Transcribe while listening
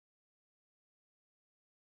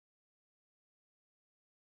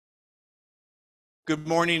Good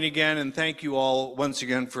morning again, and thank you all once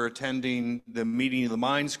again for attending the Meeting of the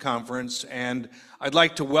Minds conference. And I'd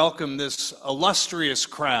like to welcome this illustrious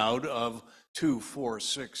crowd of 2, 4,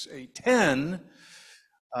 6, 8, 10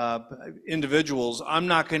 individuals. I'm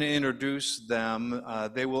not going to introduce them.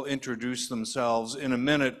 They will introduce themselves in a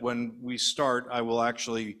minute. When we start, I will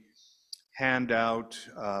actually hand out,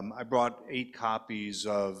 I brought 8 copies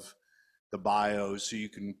of the bios so you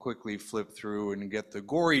can quickly flip through and get the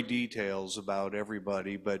gory details about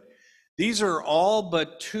everybody. But these are all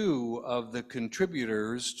but 2 of the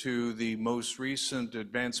contributors to the most recent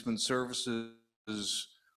Advancement Services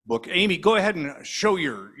book. Amy, go ahead and show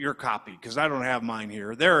your copy, because I don't have mine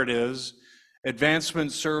here. There it is,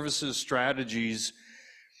 Advancement Services Strategies.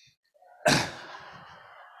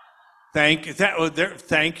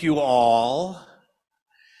 Thank you all.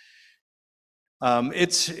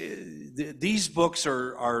 These books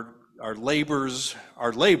are labors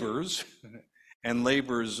and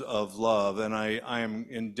labors of love, and I am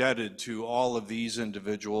indebted to all of these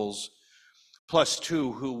individuals, plus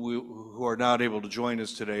 2 who are not able to join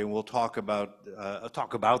us today, and we'll talk about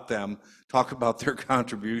their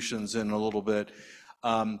contributions in a little bit.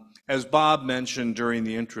 As Bob mentioned during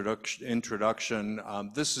the introduction,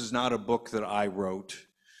 this is not a book that I wrote.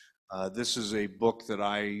 This is a book that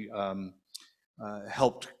I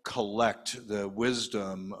helped collect the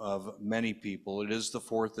wisdom of many people. It is the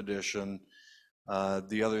 4th edition.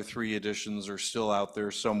 The other 3 editions are still out there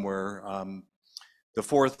somewhere. The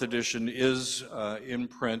 4th edition is in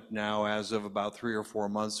print now as of about 3 or 4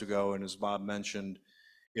 months ago. And as Bob mentioned,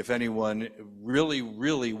 if anyone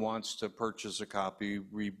really wants to purchase a copy,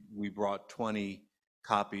 we brought 20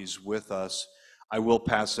 copies with us. I will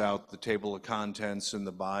pass out the table of contents and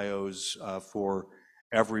the bios for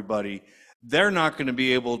everybody. They're not going to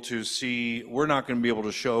be able to see, we're not going to be able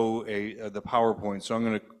to show the PowerPoint, so I'm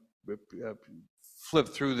going to flip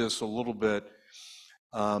through this a little bit,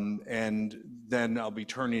 and then I'll be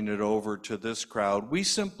turning it over to this crowd. We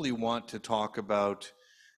simply want to talk about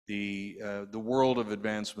the world of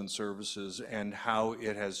advancement services and how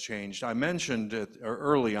it has changed. I mentioned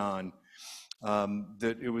early on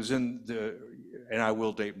that it was and I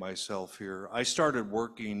will date myself here, I started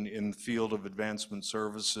working in the field of advancement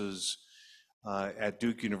services at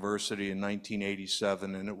Duke University in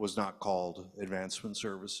 1987, and it was not called Advancement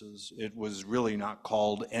Services. It was really not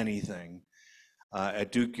called anything.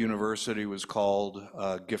 At Duke University, it was called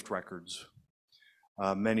Gift Records.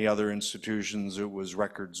 Many other institutions, it was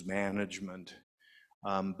Records Management.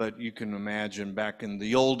 But you can imagine back in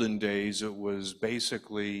the olden days, it was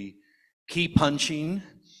basically key punching,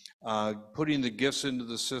 putting the gifts into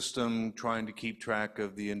the system, trying to keep track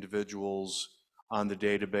of the individuals on the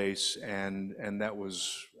database, and that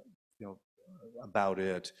was, about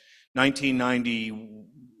it.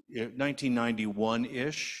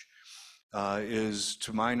 1991-ish is,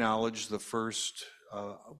 to my knowledge, the first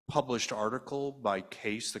published article by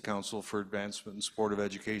CASE, the Council for Advancement and Support of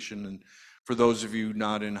Education. And for those of you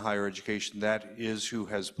not in higher education, that is who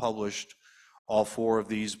has published all 4 of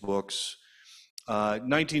these books.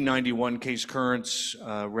 1991, Case Currents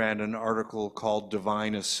ran an article called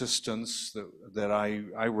Divine Assistance that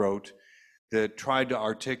I wrote that tried to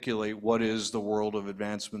articulate what is the world of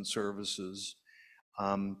advancement services.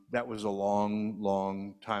 That was a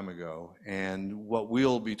long time ago. And what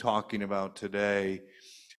we'll be talking about today,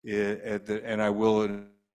 and I will in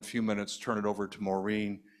a few minutes turn it over to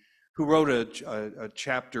Maureen, who wrote a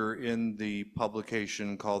chapter in the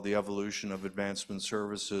publication called The Evolution of Advancement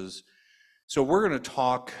Services. So we're going to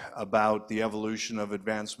talk about the evolution of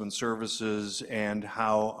advancement services and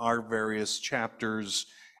how our various chapters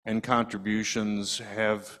and contributions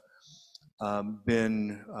have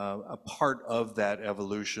been a part of that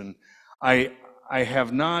evolution. I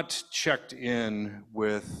have not checked in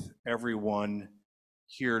with everyone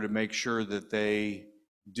here to make sure that they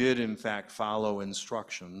did in fact follow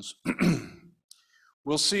instructions.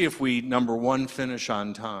 We'll see if we, number 1, finish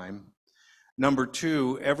on time. Number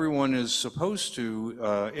 2, everyone is supposed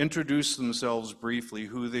to introduce themselves briefly,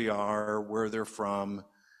 who they are, where they're from,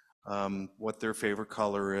 what their favorite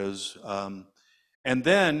color is, and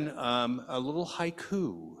then a little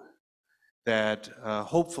haiku that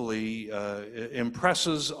hopefully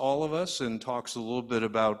impresses all of us and talks a little bit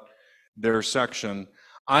about their section.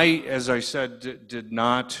 I, as I said, did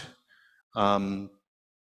not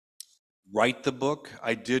write the book.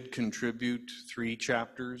 I did contribute 3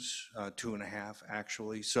 chapters, 2.5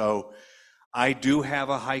 actually. So I do have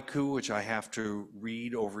a haiku, which I have to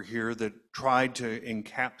read over here, that tried to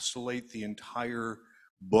encapsulate the entire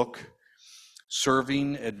book: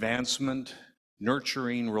 serving, advancement,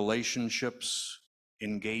 nurturing relationships,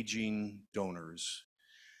 engaging donors.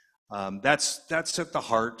 That's at the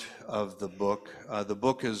heart of the book. The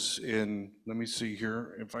book is in, let me see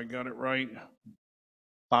here if I got it right,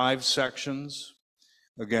 5 sections.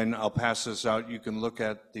 Again, I'll pass this out. You can look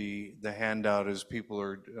at the handout as people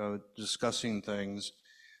are discussing things.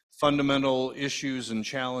 Fundamental issues and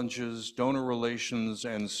challenges, donor relations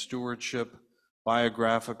and stewardship,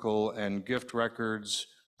 biographical and gift records,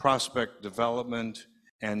 prospect development,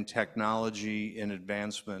 and technology in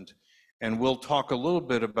advancement. And we'll talk a little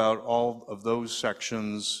bit about all of those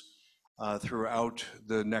sections throughout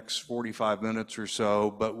the next 45 minutes or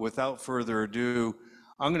so. But without further ado,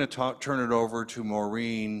 I'm going to turn it over to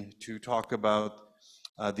Maureen to talk about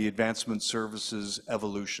the advancement services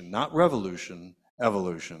evolution, not revolution,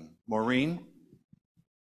 evolution. Maureen?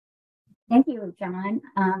 Thank you, John.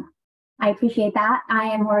 I appreciate that. I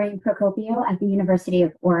am Maureen Procopio at the University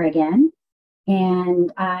of Oregon,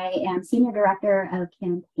 and I am Senior Director of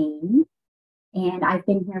Campaign. And I've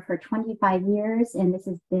been here for 25 years, and this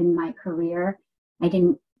has been my career. I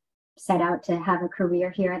didn't set out to have a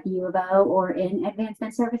career here at the U of O or in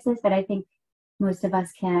advancement services, but I think most of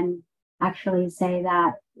us can actually say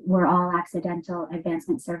that we're all accidental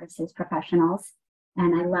advancement services professionals,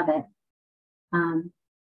 and I love it.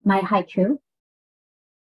 My haiku: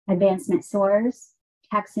 advancement soars,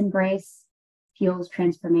 tech's embrace, fuels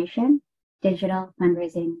transformation, digital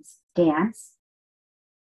fundraising dance.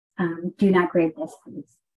 Do not grade this,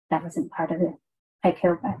 please. That wasn't part of the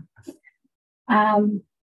haiku, but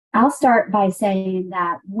I'll start by saying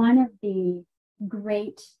that one of the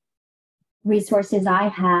great resources I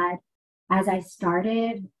had as I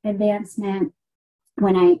started advancement,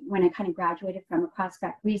 when I kind of graduated from a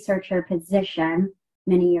prospect researcher position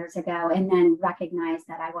many years ago, and then recognized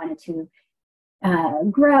that I wanted to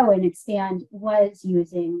grow and expand, was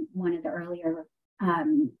using one of the earlier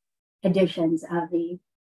editions of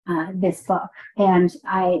this book. And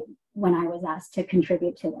when I was asked to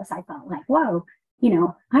contribute to this, I felt like, whoa,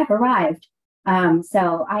 I've arrived.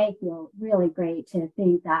 So I feel really great to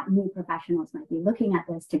think that new professionals might be looking at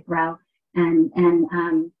this to grow and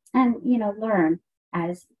learn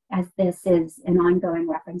as this is an ongoing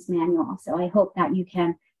reference manual. So I hope that you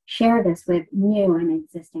can share this with new and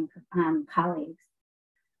existing colleagues.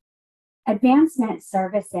 Advancement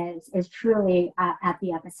services is truly at the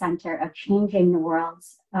epicenter of changing the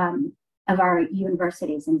worlds of our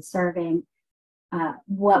universities and serving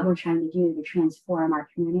what we're trying to do to transform our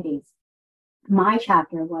communities. My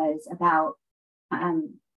chapter was about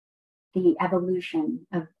the evolution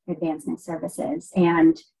of advancement services,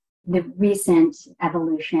 and the recent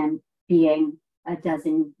evolution being a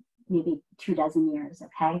dozen, maybe 24 years,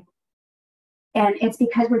 okay? And it's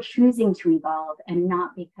because we're choosing to evolve and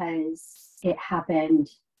not because it happened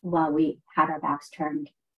while we had our backs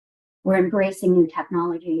turned. We're embracing new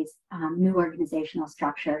technologies, new organizational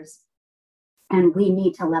structures, and we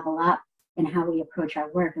need to level up in how we approach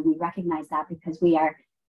our work. And we recognize that because we are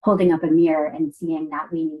holding up a mirror and seeing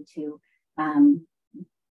that we need to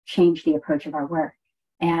change the approach of our work.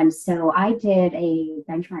 And so I did a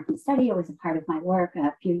benchmarking study. It was a part of my work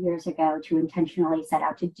a few years ago to intentionally set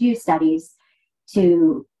out to do studies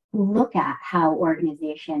to look at how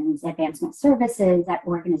organizations, advancement services at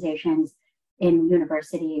organizations in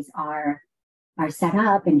universities are set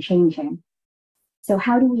up and changing. So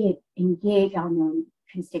how do we engage our known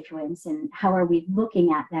constituents, and how are we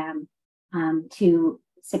looking at them to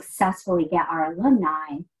successfully get our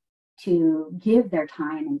alumni to give their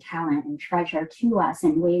time and talent and treasure to us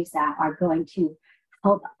in ways that are going to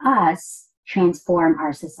help us transform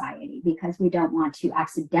our society, because we don't want to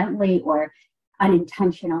accidentally or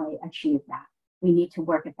unintentionally achieve that. We need to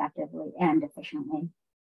work effectively and efficiently.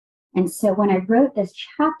 And so when I wrote this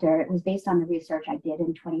chapter, it was based on the research I did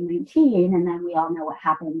in 2019, and then we all know what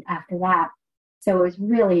happened after that. So it was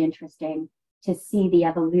really interesting to see the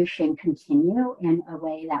evolution continue in a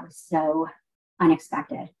way that was so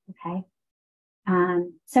unexpected, okay?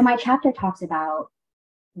 So my chapter talks about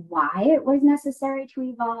why it was necessary to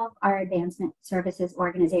evolve our advancement services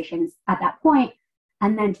organizations at that point,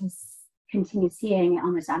 and then to continue seeing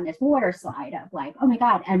almost on this water slide of like, oh my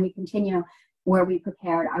God, and we continue, were we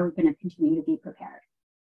prepared? Are we going to continue to be prepared?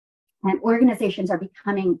 And organizations are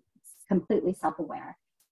becoming completely self-aware.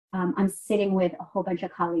 I'm sitting with a whole bunch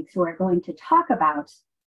of colleagues who are going to talk about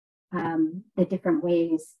the different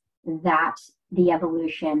ways that the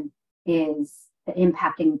evolution is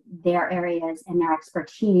impacting their areas and their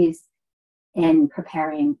expertise in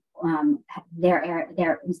preparing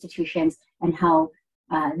their institutions, and how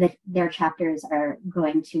their chapters are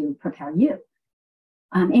going to prepare you.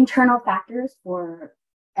 Internal factors for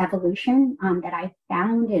evolution that I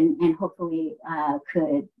found and hopefully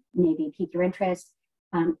could maybe pique your interest.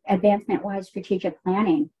 Advancement-wise strategic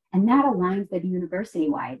planning, and that aligns with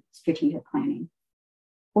university-wide strategic planning.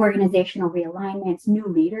 Organizational realignments, new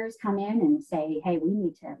leaders come in and say, hey, we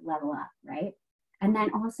need to level up, right? And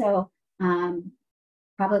then also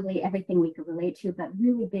probably everything we could relate to, but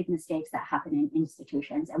really big mistakes that happen in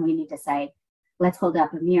institutions. And we need to say, let's hold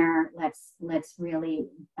up a mirror. Let's really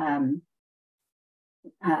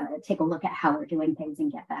take a look at how we're doing things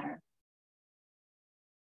and get better.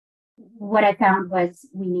 What I found was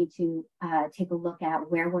we need to take a look at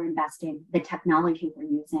where we're investing, the technology we're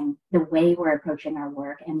using, the way we're approaching our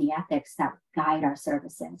work, and the ethics that guide our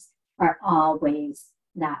services are all ways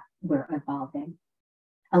that we're evolving.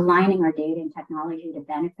 Aligning our data and technology to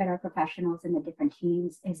benefit our professionals and the different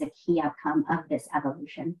teams is a key outcome of this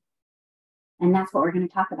evolution. And that's what we're going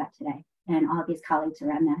to talk about today. And all of these colleagues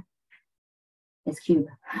around this cube.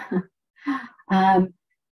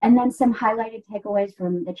 And then some highlighted takeaways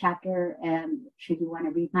from the chapter, should you want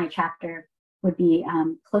to read my chapter, would be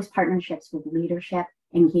close partnerships with leadership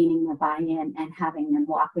and gaining the buy-in and having them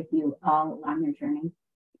walk with you all along their journey.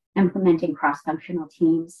 Implementing cross-functional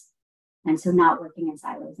teams, and so not working in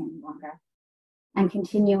silos any longer. And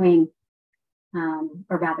continuing,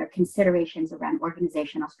 or rather considerations around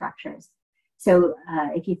organizational structures. So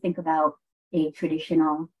if you think about a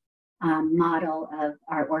traditional model of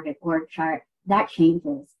our org chart, that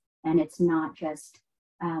changes, and it's not just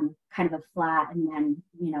kind of a flat and then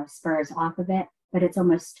spurs off of it, but it's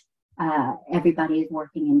almost everybody is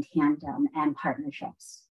working in tandem and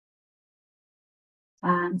partnerships.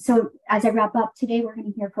 So as I wrap up today, we're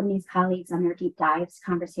going to hear from these colleagues on their deep dives,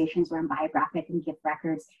 conversations around biographic and gift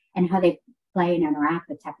records, and how they play and interact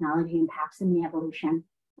with technology impacts in the evolution,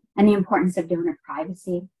 and the importance of donor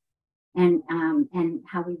privacy, and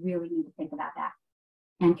how we really need to think about that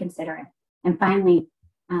and consider it. And finally,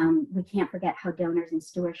 we can't forget how donors and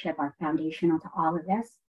stewardship are foundational to all of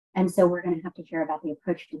this. And so we're going to have to hear about the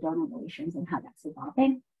approach to donor relations and how that's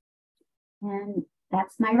evolving. And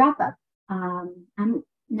that's my wrap up. I'm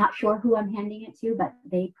not sure who I'm handing it to, but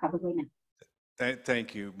they probably know.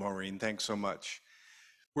 Thank you, Maureen. Thanks so much.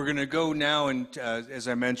 We're going to go now, and as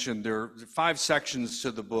I mentioned, there are 5 sections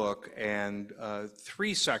to the book, and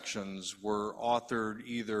 3 sections were authored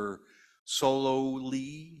either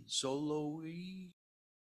sololy,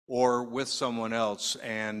 or with someone else.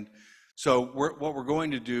 And so what we're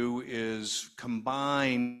going to do is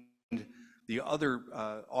combine the other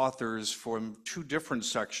authors from 2 different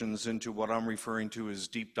sections into what I'm referring to as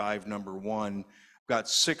deep dive number 1. I've got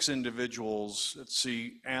 6 individuals. Let's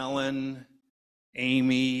see, Alan,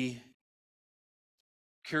 Amy,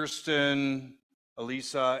 Kirsten,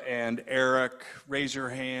 Elisa, and Eric. Raise your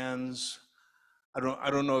hands. I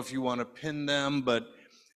don't know if you want to pin them, but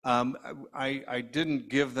I didn't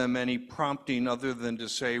give them any prompting other than to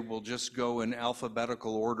say we'll just go in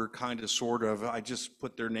alphabetical order, kind of, sort of. I just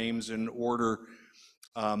put their names in order.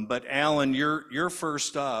 But Alan, you're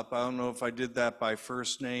first up. I don't know if I did that by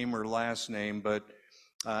first name or last name, but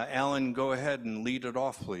Alan, go ahead and lead it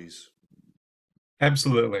off, please.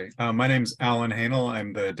 Absolutely. My name is Alan Hanel.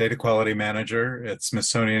 I'm the Data Quality Manager at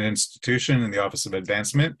Smithsonian Institution in the Office of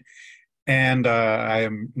Advancement. And I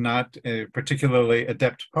am not a particularly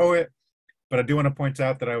adept poet, but I do want to point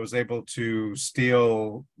out that I was able to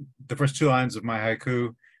steal the first 2 lines of my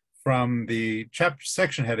haiku from the chapter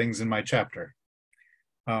section headings in my chapter.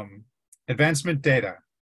 Advancement data,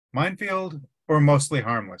 minefield or mostly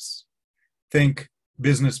harmless? Think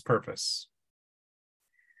business purpose.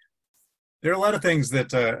 There are a lot of things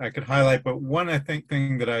that I could highlight, but one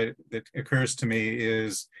thing that occurs to me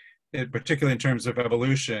is, particularly in terms of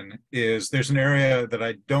evolution, is there's an area that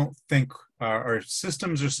I don't think our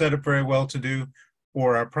systems are set up very well to do,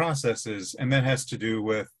 or our processes, and that has to do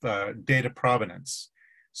with data provenance.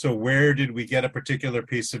 So where did we get a particular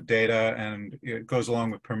piece of data, and it goes along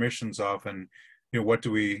with permissions often. What are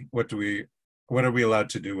we allowed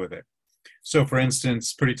to do with it? So for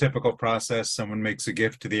instance, pretty typical process, someone makes a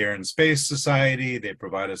gift to the Air and Space Society, they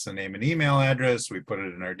provide us a name and email address, we put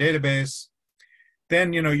it in our database.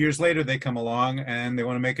 Then, years later, they come along and they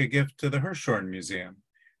want to make a gift to the Hirshhorn Museum.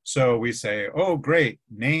 So we say, oh, great,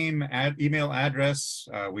 name, email address,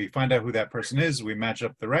 we find out who that person is, we match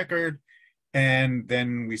up the record, and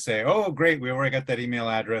then we say, oh, great, we already got that email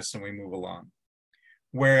address, and we move along.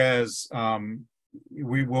 Whereas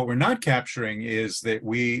what we're not capturing is that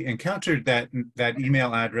we encountered that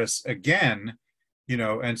email address again,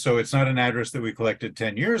 and so it's not an address that we collected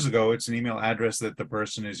 10 years ago, it's an email address that the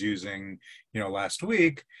person is using, last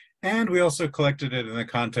week. And we also collected it in the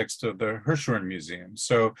context of the Hirshhorn Museum.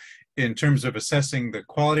 So in terms of assessing the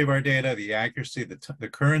quality of our data, the accuracy, the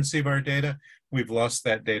currency of our data, we've lost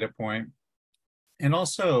that data point. And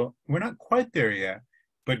also, we're not quite there yet,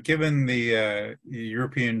 but given the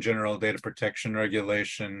European General Data Protection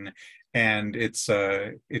Regulation and its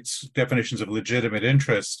definitions of legitimate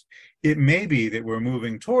interest, it may be that we're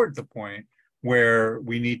moving toward the point where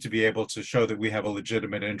we need to be able to show that we have a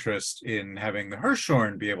legitimate interest in having the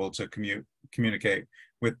Hirshhorn be able to communicate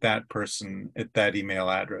with that person at that email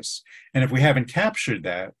address. And if we haven't captured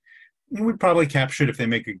that, we'd probably capture it if they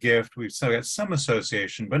make a gift. We've still got some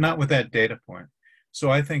association, but not with that data point.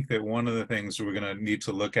 So I think that one of the things we're going to need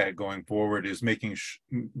to look at going forward is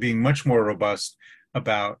being much more robust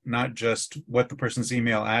about not just what the person's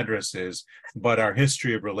email address is, but our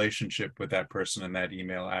history of relationship with that person and that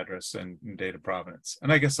email address and data provenance.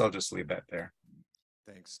 And I guess I'll just leave that there.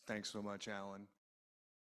 Thanks so much, Alan.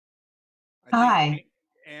 Hi.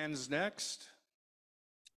 Anne's next.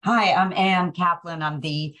 Hi, I'm Ann Kaplan. I'm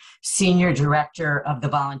the Senior Director of the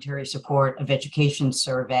Voluntary Support of Education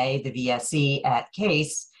Survey, the VSE at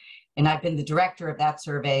CASE. And I've been the director of that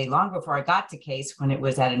survey long before I got to CASE, when it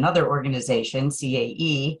was at another organization,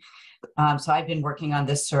 CAE. So I've been working on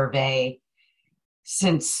this survey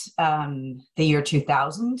since the year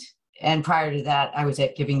 2000. And prior to that, I was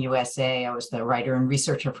at Giving USA. I was the writer and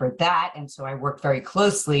researcher for that. And so I worked very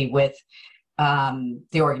closely with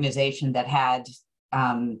the organization that had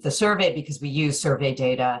the survey, because we used survey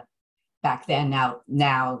data back then.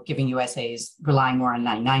 Now Giving USA is relying more on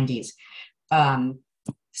 990s.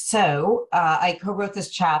 So I co-wrote this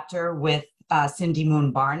chapter with Cindy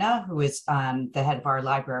Moon Barna, who is the head of our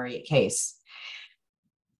library at CASE,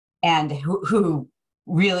 and who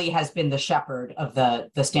really has been the shepherd of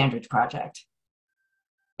the Standards Project.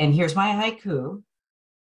 And here's my haiku.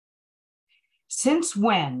 Since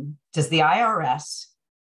when does the IRS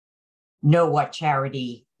know what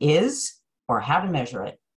charity is or how to measure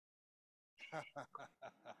it?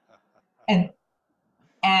 And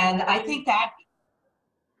I think that,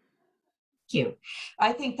 thank you.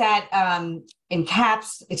 I think that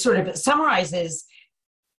it sort of summarizes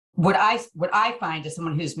what I find, as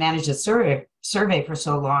someone who's managed a survey for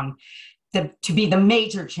so long, to be the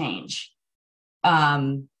major change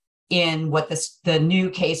in what the new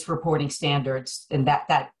case reporting standards, and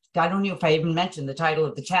that I don't know if I even mentioned the title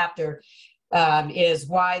of the chapter, is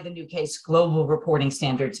why the new case global reporting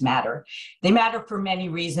standards matter. They matter for many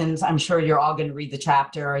reasons. I'm sure you're all going to read the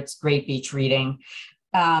chapter. It's great beach reading.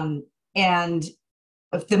 And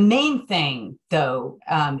the main thing, though,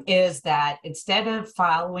 is that instead of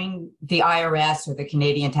following the IRS or the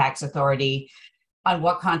Canadian Tax Authority on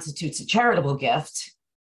what constitutes a charitable gift,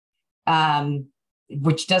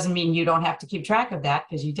 which doesn't mean you don't have to keep track of that,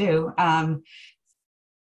 because you do,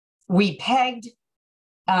 we pegged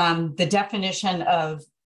the definition of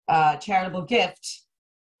charitable gift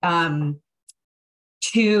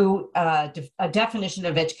to a definition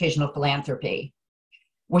of educational philanthropy,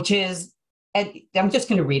 which is, I'm just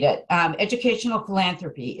going to read it. Educational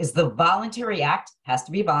philanthropy is the voluntary act, has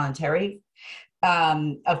to be voluntary,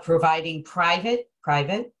 of providing private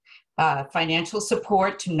financial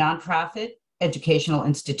support to nonprofit educational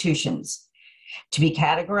institutions. To be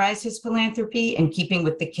categorized as philanthropy in keeping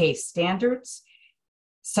with the CASE standards,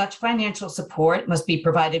 such financial support must be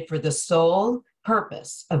provided for the sole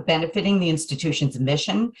purpose of benefiting the institution's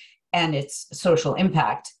mission and its social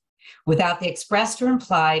impact, without the expressed or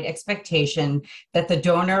implied expectation that the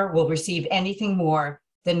donor will receive anything more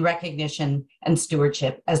than recognition and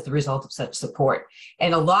stewardship as the result of such support.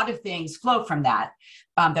 And a lot of things flow from that,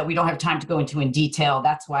 that we don't have time to go into in detail.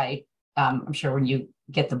 That's why I'm sure when you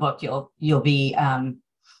get the book, you'll be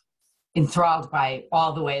enthralled by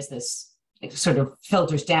all the ways this sort of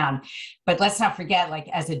filters down. But let's not forget, like,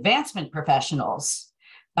 as advancement professionals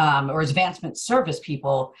or as advancement service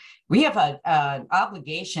people, we have an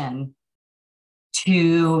obligation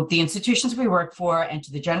to the institutions we work for and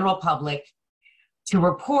to the general public to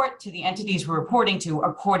report to the entities we're reporting to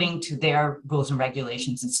according to their rules and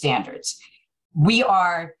regulations and standards. We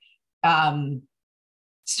are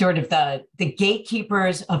sort of the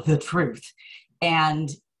gatekeepers of the truth. And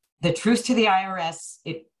the truth to the IRS,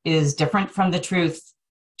 it is different from the truth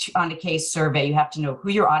on a case survey. You have to know who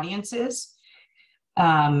your audience is.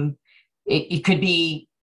 It could be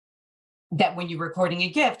that when you're recording a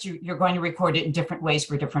gift, you're going to record it in different ways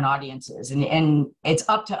for different audiences. And it's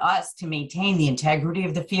up to us to maintain the integrity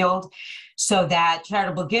of the field so that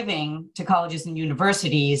charitable giving to colleges and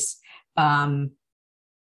universities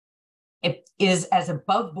it is as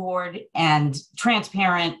above board and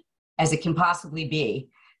transparent as it can possibly be.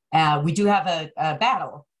 We do have a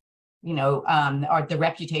battle or the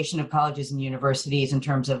reputation of colleges and universities in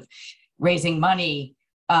terms of raising money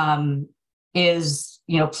is,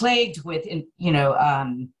 plagued with,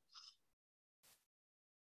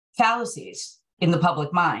 fallacies in the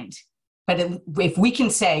public mind. But if we can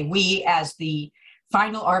say, we as the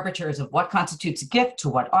final arbiters of what constitutes a gift, to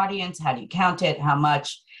what audience, how do you count it, how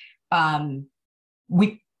much,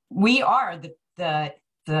 we are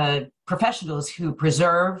the professionals who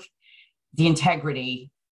preserve the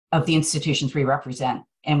integrity of the institutions we represent.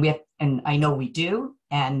 And I know we do,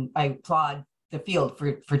 and I applaud the field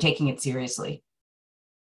for taking it seriously.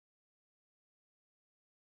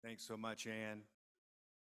 Thanks so much, Anne.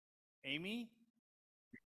 Amy?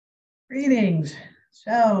 Greetings.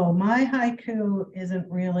 So my haiku isn't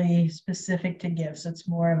really specific to gifts. It's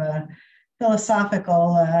more of a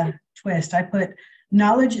philosophical twist. I put,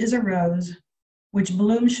 knowledge is a rose, which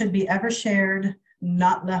bloom should be ever shared,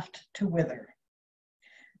 not left to wither.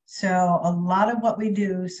 So a lot of what we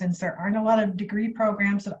do, since there aren't a lot of degree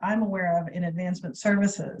programs that I'm aware of in advancement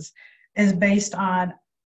services, is based on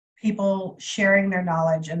people sharing their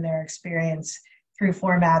knowledge and their experience through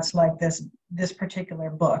formats like this particular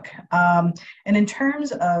book. And in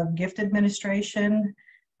terms of gift administration,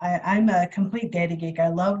 I'm a complete data geek. I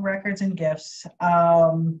love records and gifts.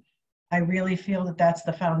 I really feel that that's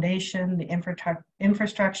the foundation, the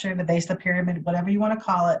infrastructure, the base of the pyramid, whatever you want to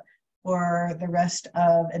call it, for the rest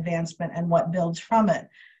of advancement and what builds from it.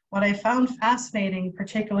 What I found fascinating,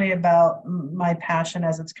 particularly about my passion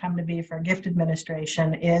as it's come to be for gift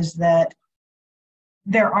administration, is that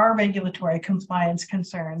there are regulatory compliance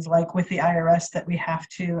concerns, like with the IRS, that we have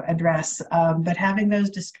to address. But having those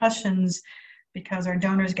discussions, because our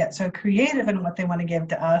donors get so creative in what they want to give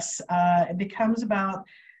to us, it becomes about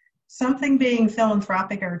something being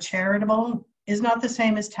philanthropic or charitable is not the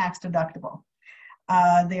same as tax deductible.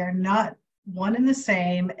 They are not one and the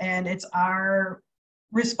same, and it's our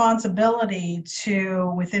responsibility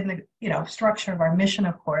to, within the structure of our mission,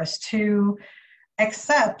 of course, to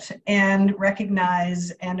accept and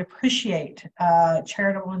recognize and appreciate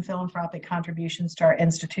charitable and philanthropic contributions to our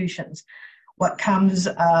institutions. What becomes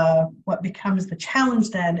the challenge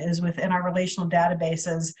then is within our relational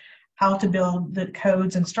databases, how to build the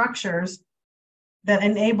codes and structures that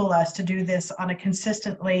enable us to do this on a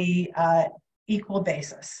consistently equal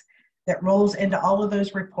basis that rolls into all of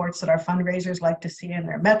those reports that our fundraisers like to see in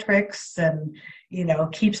their metrics, and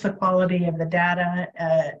keeps the quality of the data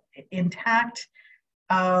intact.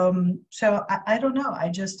 So I don't know.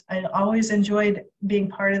 I always enjoyed being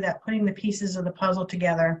part of that, putting the pieces of the puzzle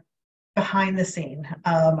together behind the scene.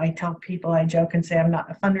 I tell people, I joke and say I'm not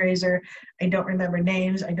a fundraiser. I don't remember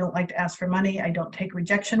names. I don't like to ask for money. I don't take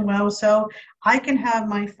rejection well. So I can have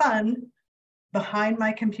my fun behind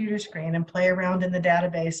my computer screen and play around in the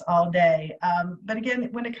database all day. But again,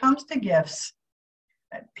 when it comes to gifts,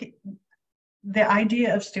 the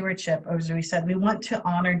idea of stewardship, as we said, we want to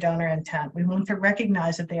honor donor intent. We want to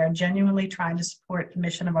recognize that they are genuinely trying to support the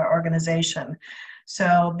mission of our organization.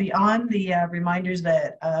 So beyond the reminders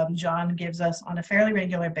that John gives us on a fairly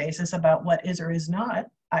regular basis about what is or is not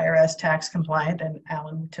IRS tax compliant, and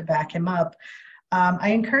Alan to back him up, I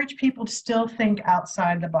encourage people to still think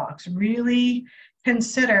outside the box, really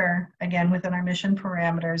consider, again, within our mission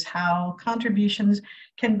parameters, how contributions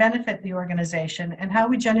can benefit the organization and how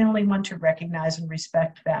we genuinely want to recognize and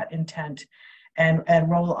respect that intent and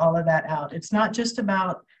roll all of that out. It's not just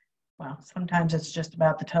about, well, sometimes it's just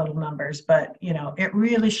about the total numbers, but it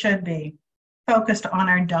really should be focused on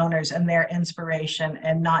our donors and their inspiration,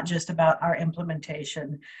 and not just about our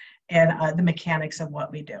implementation and the mechanics of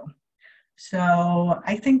what we do. So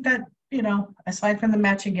I think that, aside from the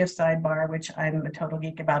matching gift sidebar, which I'm a total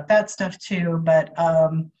geek about that stuff too, but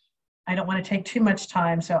I don't want to take too much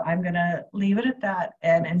time. So I'm going to leave it at that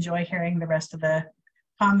and enjoy hearing the rest of the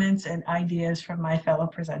comments and ideas from my fellow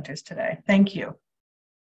presenters today. Thank you.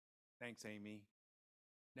 Thanks, Amy.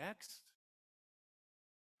 Next.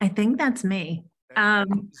 I think that's me. That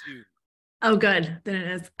is you. Oh, good. Then it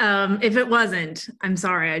is. If it wasn't, I'm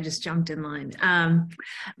sorry, I just jumped in line.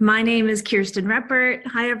 My name is Kirsten Reppert.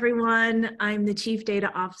 Hi, everyone. I'm the Chief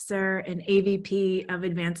Data Officer and AVP of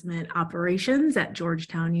Advancement Operations at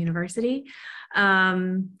Georgetown University.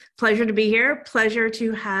 Pleasure to be here. Pleasure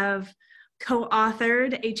to have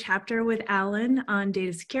co-authored a chapter with Alan on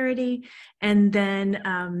data security. And then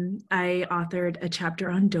I authored a chapter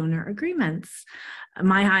on donor agreements.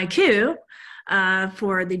 My haiku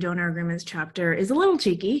for the donor agreements chapter is a little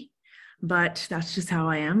cheeky, but that's just how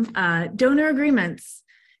I am. Donor agreements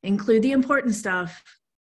include the important stuff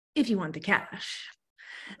if you want the cash.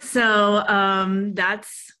 So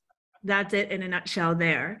that's it in a nutshell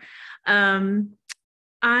there.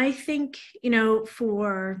 I think,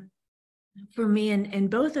 for me in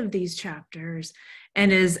both of these chapters,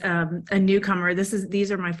 and as a newcomer,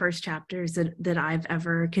 these are my first chapters that I've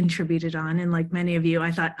ever contributed on. And like many of you,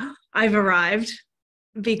 I thought, oh, I've arrived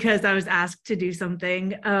because I was asked to do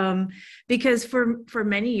something. Because for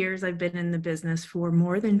many years, I've been in the business for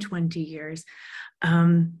more than 20 years.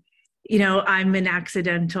 I'm an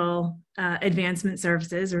accidental advancement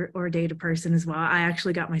services or data person as well. I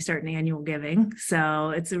actually got my start in annual giving.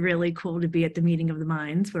 So it's really cool to be at the meeting of the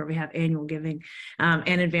minds where we have annual giving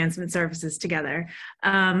and advancement services together.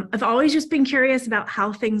 I've always just been curious about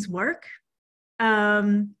how things work.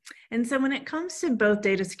 And so when it comes to both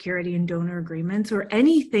data security and donor agreements, or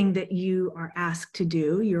anything that you are asked to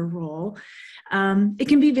do, your role, it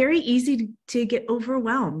can be very easy to get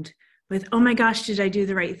overwhelmed with, oh my gosh, did I do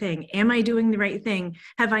the right thing? Am I doing the right thing?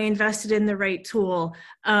 Have I invested in the right tool?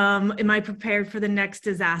 Am I prepared for the next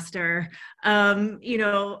disaster?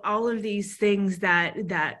 All of these things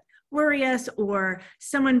that worry us, or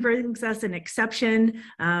someone brings us an exception,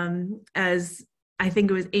 as I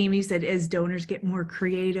think it was Amy said, as donors get more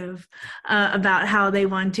creative about how they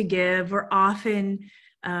want to give, we're often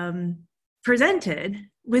presented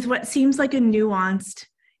with what seems like a nuanced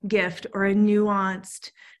gift or a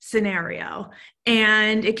nuanced scenario.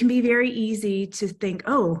 And it can be very easy to think,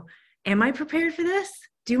 oh, am I prepared for this?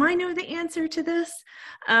 Do I know the answer to this?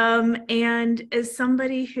 And as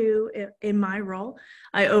somebody who, in my role,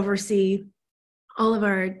 I oversee all of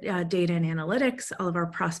our data and analytics, all of our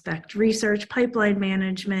prospect research, pipeline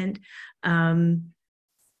management,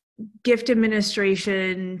 gift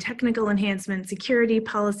administration, technical enhancement, security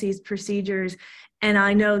policies, procedures. And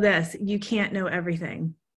I know this, you can't know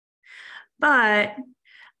everything. But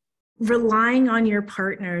relying on your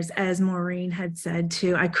partners, as Maureen had said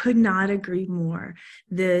too, I could not agree more.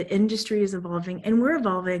 The industry is evolving, and we're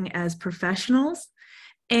evolving as professionals.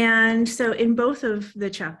 And so in both of the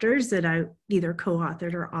chapters that I either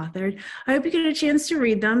co-authored or authored, I hope you get a chance to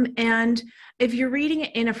read them. And if you're reading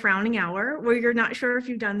it in a frowning hour where you're not sure if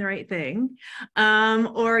you've done the right thing,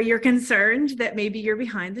 or you're concerned that maybe you're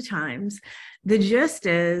behind the times, the gist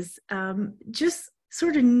is just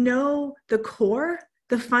sort of know the core,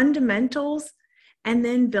 the fundamentals, and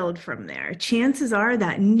then build from there. Chances are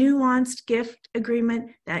that nuanced gift agreement,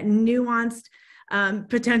 that nuanced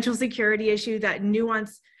potential security issue, that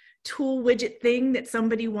nuanced tool widget thing that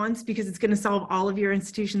somebody wants because it's going to solve all of your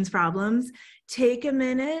institution's problems. Take a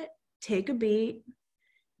minute, take a beat,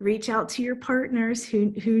 reach out to your partners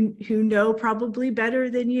who know probably better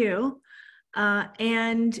than you,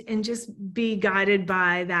 and just be guided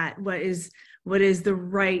by that. What is the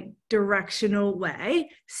right directional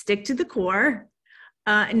way? Stick to the core.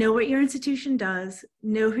 Know what your institution does.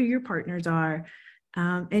 Know who your partners are,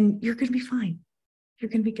 and you're going to be fine. You're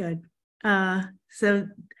going to be good. So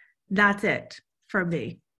that's it from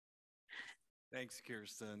me. Thanks,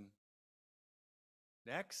 Kirsten.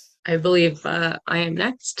 Next. I believe I am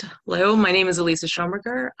next. Hello, my name is Elisa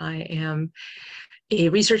Schomberger. I am a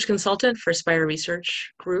research consultant for Spire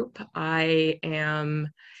Research Group. I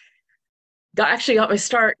actually got my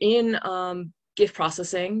start in gift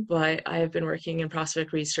processing, but I have been working in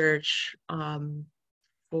prospect research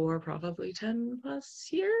for probably 10 plus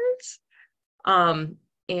years.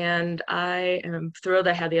 And I am thrilled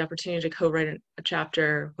I had the opportunity to co-write a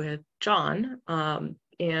chapter with John.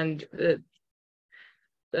 And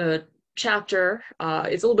the chapter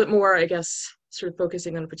is a little bit more, I guess, sort of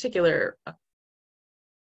focusing on a particular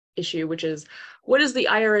issue, which is, what is the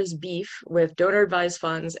IRS beef with donor advised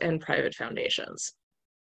funds and private foundations?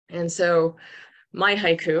 And so my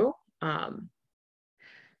haiku,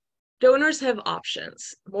 donors have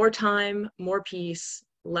options: more time, more peace,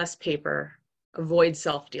 less paper, avoid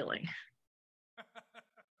self-dealing.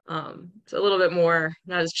 It's a little bit more,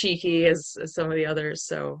 not as cheeky as some of the others.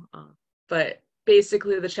 So, but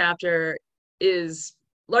basically the chapter is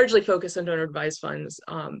largely focused on donor advised funds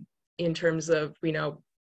in terms of,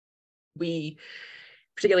 we,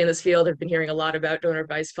 particularly in this field, have been hearing a lot about donor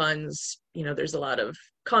advised funds. There's a lot of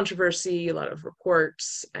controversy, a lot of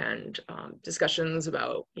reports and discussions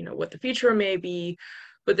about, what the future may be.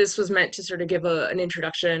 But this was meant to sort of give an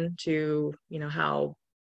introduction to, how,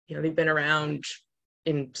 they've been around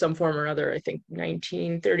in some form or other, I think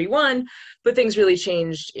 1931, but things really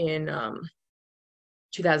changed in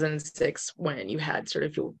 2006 when you had sort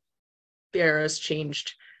of the IRS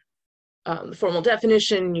changed the formal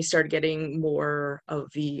definition. You started getting more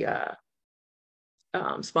of the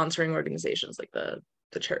sponsoring organizations like the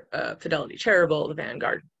Fidelity Charitable, the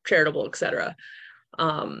Vanguard Charitable, etc.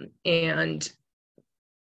 And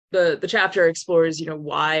the chapter explores,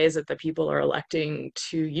 why is it that people are electing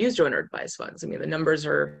to use donor advised funds? I mean, the numbers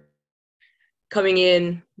are coming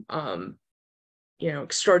in,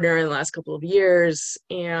 extraordinary in the last couple of years.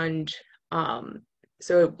 And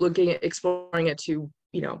so exploring it to,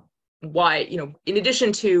 why, in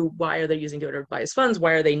addition to why are they using donor advised funds,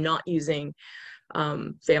 why are they not using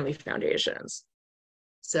family foundations?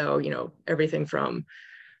 So, everything from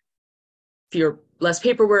less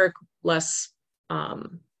paperwork, less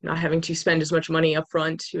not having to spend as much money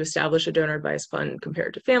upfront to establish a donor advised fund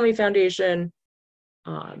compared to family foundation,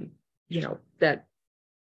 that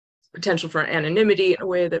potential for anonymity in a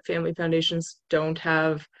way that family foundations don't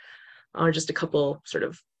have, just a couple sort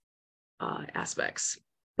of aspects.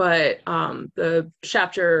 But the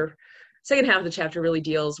second half of the chapter really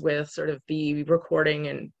deals with sort of the recording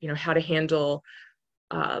and, how to handle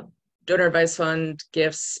donor advised fund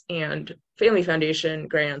gifts and family foundation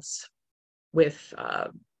grants with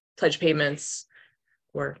pledge payments,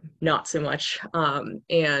 or not so much,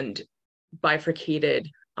 and bifurcated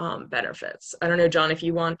benefits. I don't know, John, if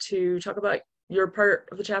you want to talk about your part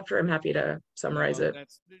of the chapter, I'm happy to summarize it.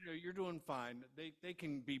 You're doing fine. They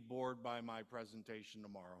can be bored by my presentation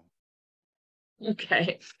tomorrow.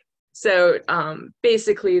 Okay. So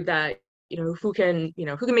basically that, who can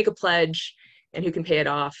make a pledge and who can pay it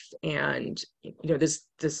off. And, this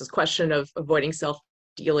is question of avoiding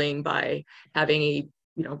self-dealing by having a,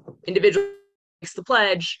 individual makes the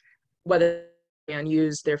pledge, whether they can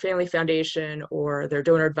use their family foundation or their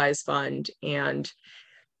donor advised fund. And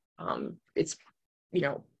it's,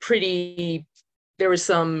 there was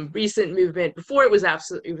some recent movement before it was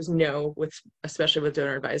no, especially with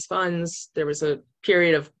donor advised funds. There was a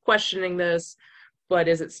period of questioning this, but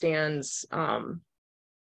as it stands, I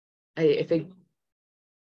think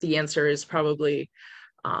the answer is probably,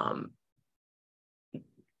 the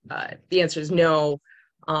answer is no.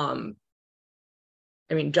 I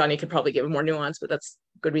mean, Johnny could probably give more nuance, but that's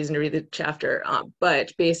a good reason to read the chapter.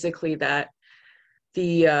 But basically that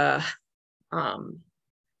the,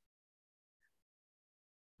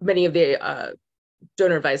 many of the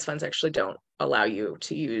donor advised funds actually don't allow you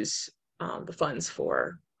to use the funds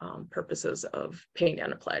for purposes of paying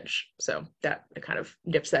down a pledge. So that kind of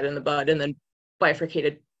nips that in the bud. And then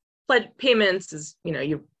bifurcated pledge payments is,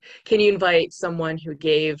 can you invite someone who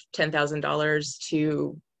gave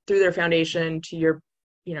 $10,000 through their foundation to your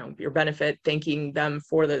benefit, thanking them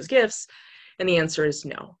for those gifts? And the answer is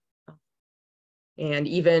no. And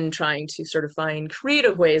even trying to sort of find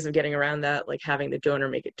creative ways of getting around that, like having the donor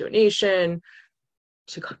make a donation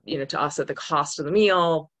to offset the cost of the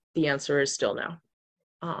meal, the answer is still no.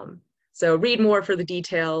 So read more for the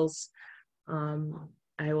details.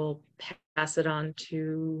 I will pass it on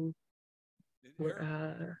to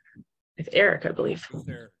Eric, I believe.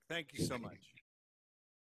 Thank you so much.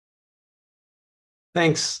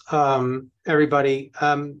 Thanks, everybody.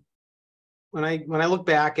 When I look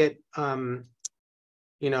back at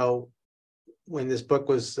when this book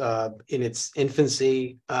was in its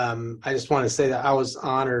infancy, I just want to say that I was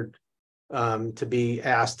honored to be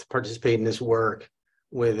asked to participate in this work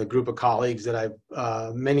with a group of colleagues that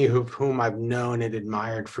many of whom I've known and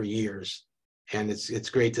admired for years. And it's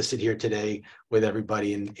great to sit here today with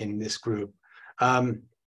everybody in this group.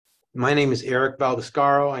 My name is Eric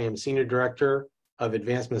Baldescaro. I am Senior Director of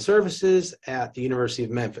Advancement Services at the University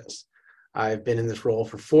of Memphis. I've been in this role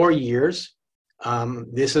for 4 years.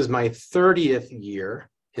 This is my 30th year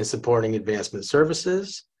in supporting advancement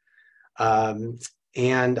services.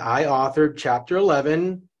 And I authored Chapter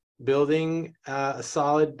 11, Building a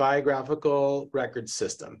Solid Biographical Record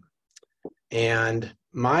System. And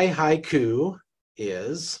my haiku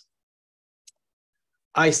is,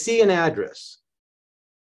 I see an address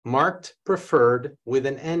marked preferred with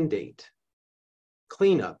an end date.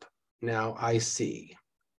 Cleanup, now I see.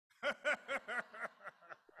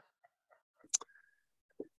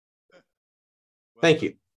 Thank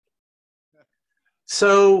you.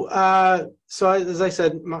 So, as I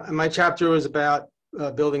said, my chapter was about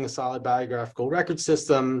building a solid biographical record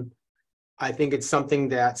system. I think it's something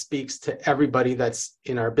that speaks to everybody that's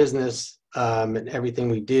in our business and everything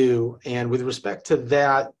we do. And with respect to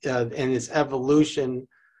that and its evolution,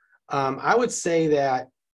 I would say that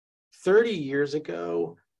 30 years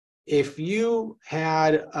ago, if you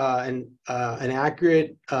had an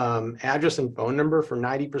accurate address and phone number for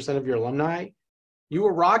 90% of your alumni, you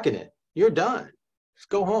were rocking it. You're done. Just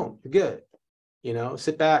go home. You're good.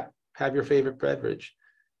 Sit back, have your favorite beverage.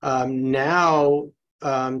 Now,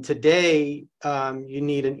 today, you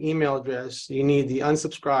need an email address. You need the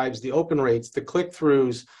unsubscribes, the open rates, the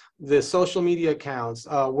click-throughs, the social media accounts,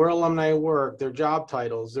 where alumni work, their job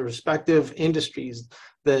titles, their respective industries,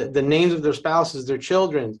 the names of their spouses, their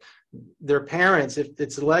children, their parents, if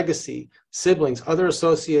it's a legacy, siblings, other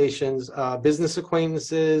associations, business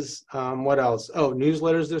acquaintances, what else? Oh,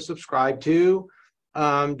 newsletters they're subscribed to.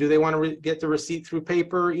 Do they want to get the receipt through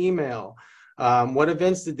paper or email? What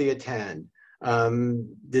events did they attend?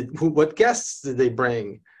 What guests did they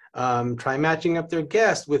bring? Try matching up their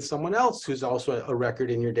guest with someone else who's also a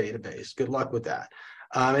record in your database. Good luck with that.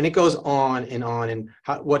 And it goes on and on. And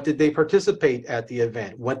what did they participate at the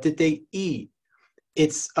event? What did they eat?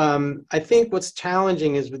 It's, I think what's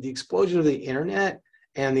challenging is with the explosion of the internet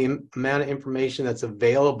and the amount of information that's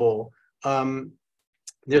available,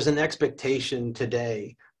 there's an expectation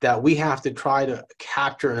today that we have to try to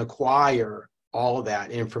capture and acquire all of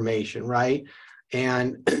that information, right?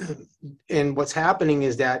 And what's happening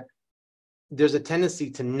is that there's a tendency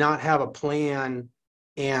to not have a plan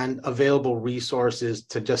and available resources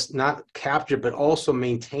to just not capture, but also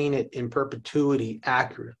maintain it in perpetuity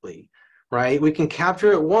accurately, right? We can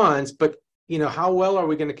capture it once, but how well are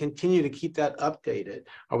we going to continue to keep that updated?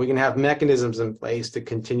 Are we going to have mechanisms in place to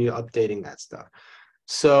continue updating that stuff?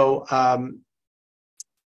 So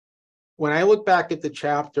when I look back at the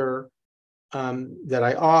chapter that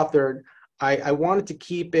I authored, I wanted to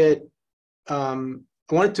keep it, I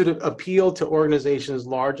wanted to appeal to organizations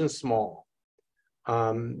large and small.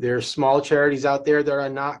 There's small charities out there that are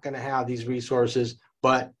not going to have these resources,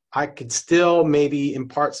 but I could still maybe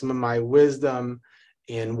impart some of my wisdom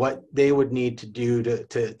in what they would need to do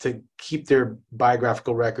to keep their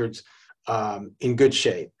biographical records in good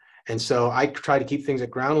shape. And so I try to keep things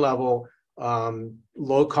at ground level,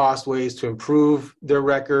 low cost ways to improve their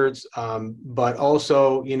records, but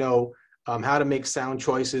also, how to make sound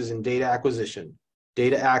choices in data acquisition,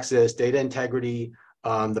 data access, data integrity,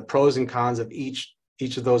 the pros and cons of each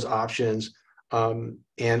of those options,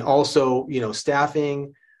 and also,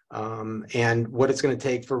 staffing, and what it's going to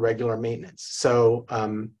take for regular maintenance. So,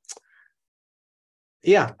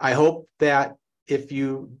 yeah, I hope that if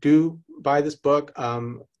you do buy this book,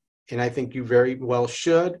 and I think you very well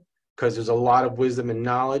should, because there's a lot of wisdom and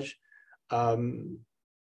knowledge,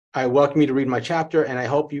 I welcome you to read my chapter, and I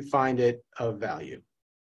hope you find it of value.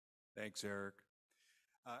 Thanks, Eric.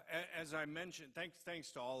 As I mentioned,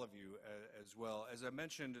 thanks to all of you as well. As I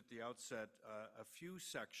mentioned at the outset, a few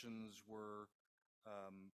sections were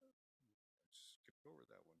skipped over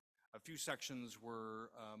that one. A few sections were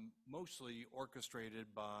mostly orchestrated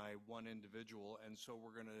by one individual, and so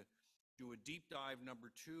we're going to do a deep dive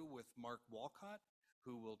number 2 with Mark Walcott,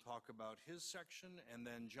 who will talk about his section, and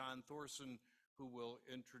then John Thorson, who will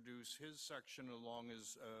introduce his section along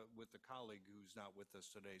as with a colleague who's not with us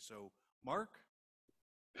today. So, Mark?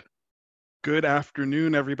 Good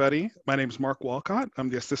afternoon, everybody. My name is Mark Walcott. I'm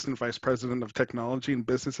the Assistant Vice President of Technology and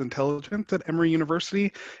Business Intelligence at Emory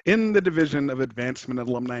University in the Division of Advancement and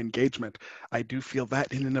Alumni Engagement. I do feel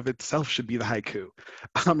that in and of itself should be the haiku.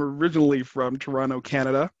 I'm originally from Toronto,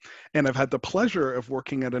 Canada, and I've had the pleasure of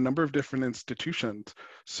working at a number of different institutions.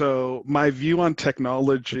 So my view on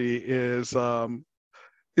technology is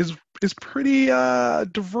pretty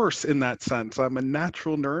diverse in that sense. I'm a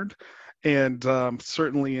natural nerd, and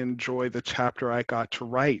certainly enjoy the chapter I got to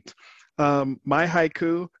write. My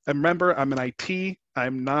haiku, and remember, I'm in IT,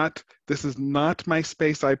 this is not my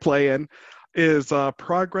space I play in, is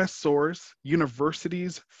progress soars,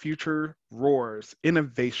 universities' future roars,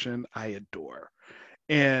 innovation I adore.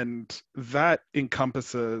 And that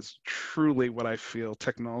encompasses truly what I feel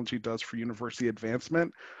technology does for university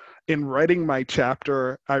advancement. In writing my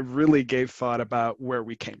chapter, I really gave thought about where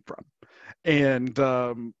we came from. And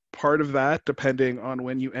part of that, depending on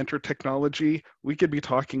when you enter technology, we could be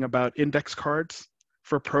talking about index cards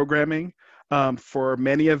for programming. For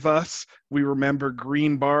many of us, we remember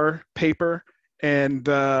green bar paper and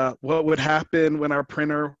what would happen when our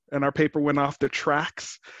printer and our paper went off the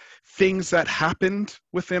tracks. Things that happened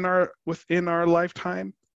within our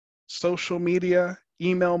lifetime, social media,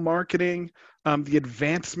 email marketing, the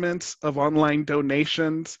advancements of online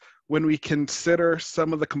donations. When we consider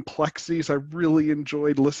some of the complexities, I really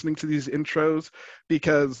enjoyed listening to these intros,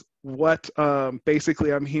 because what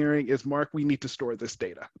basically I'm hearing is, Mark, we need to store this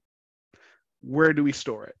data. Where do we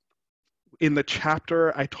store it? In the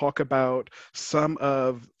chapter, I talk about some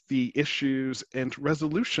of the issues and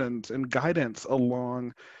resolutions and guidance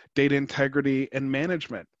along data integrity and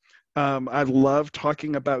management. I love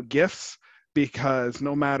talking about gifts, because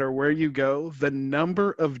no matter where you go, the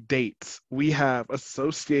number of dates we have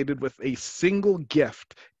associated with a single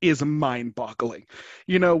gift is mind-boggling.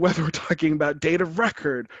 Whether we're talking about date of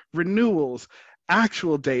record, renewals,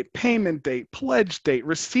 actual date, payment date, pledge date,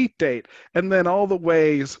 receipt date, and then all the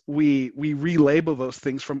ways we relabel those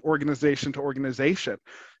things from organization to organization.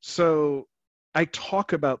 So I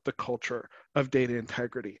talk about the culture of data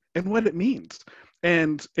integrity and what it means,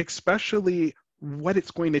 and especially what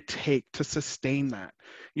it's going to take to sustain that.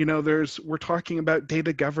 You know, we're talking about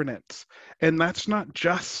data governance, and that's not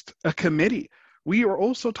just a committee. We are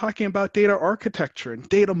also talking about data architecture and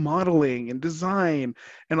data modeling and design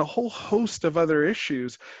and a whole host of other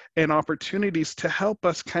issues and opportunities to help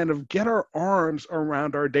us kind of get our arms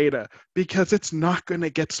around our data, because it's not going to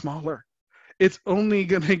get smaller. It's only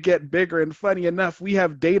going to get bigger. And funny enough, we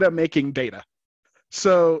have data making data.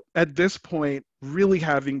 So at this point, really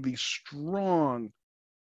having these strong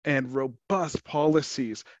and robust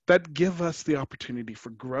policies that give us the opportunity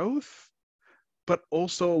for growth, but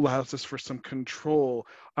also allows us for some control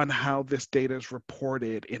on how this data is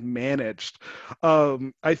reported and managed.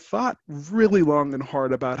 I thought really long and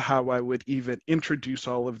hard about how I would even introduce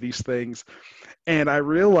all of these things. And I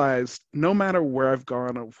realized no matter where I've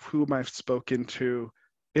gone or whom I've spoken to,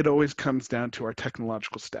 it always comes down to our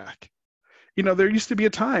technological stack. You know, there used to be a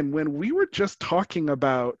time when we were just talking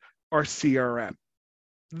about our CRM.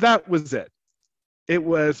 That was it. It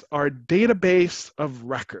was our database of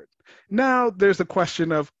record. Now there's a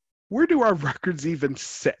question of, where do our records even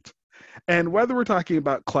sit? And whether we're talking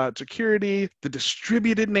about cloud security, the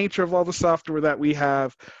distributed nature of all the software that we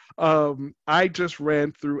have, I just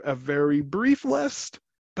ran through a very brief list,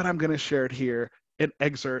 but I'm going to share it here, an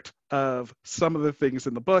excerpt of some of the things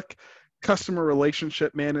in the book. Customer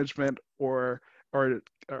relationship management, or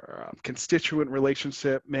constituent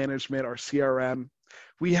relationship management, or CRM.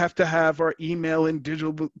 We have to have our email and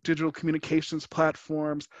digital communications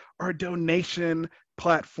platforms, our donation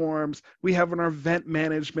platforms. We have our event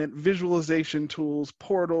management, visualization tools,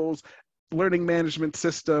 portals, learning management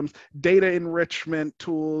systems, data enrichment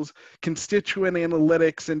tools, constituent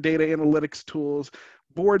analytics and data analytics tools,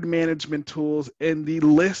 board management tools, and the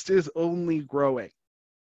list is only growing.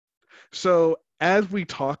 So as we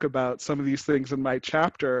talk about some of these things in my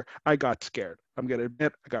chapter, I got scared. I'm going to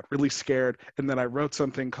admit, I got really scared. And then I wrote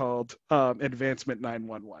something called Advancement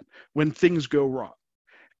 911, when things go wrong.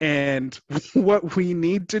 And what we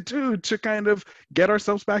need to do to kind of get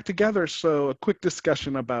ourselves back together. So a quick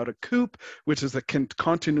discussion about a COOP, which is a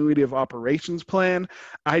continuity of operations plan.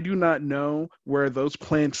 I do not know where those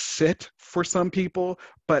plans sit for some people,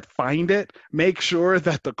 but find it. Make sure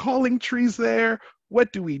that the calling tree's there.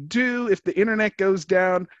 What do we do if the internet goes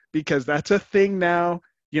down? Because that's a thing now,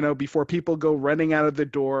 you know, before people go running out of the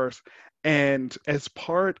doors. And as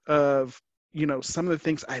part of, you know, some of the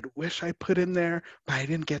things I'd wish I put in there, but I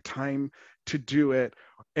didn't get time to do it.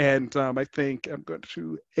 And I think I'm going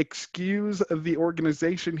to excuse the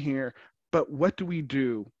organization here, but what do we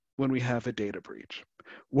do when we have a data breach?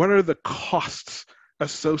 What are the costs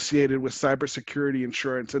associated with cybersecurity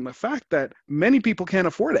insurance and the fact that many people can't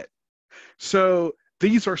afford it? So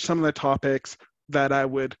these are some of the topics that I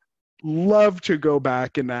would love to go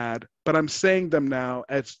back and add, but I'm saying them now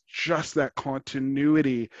as just that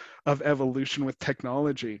continuity of evolution with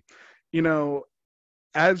technology. You know,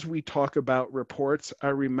 as we talk about reports, I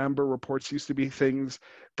remember reports used to be things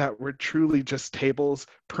that were truly just tables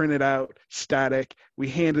printed out, static. We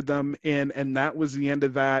handed them in, and that was the end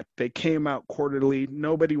of that. They came out quarterly.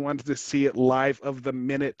 Nobody wanted to see it live of the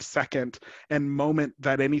minute, second, and moment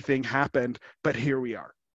that anything happened, but here we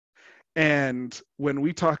are. And when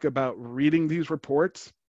we talk about reading these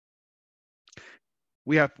reports,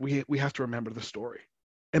 we have to remember the story.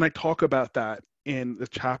 And I talk about that in the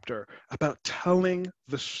chapter, about telling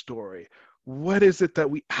the story. What is it that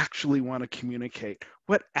we actually want to communicate?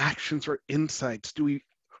 What actions or insights do we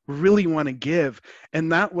really want to give?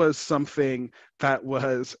 And that was something that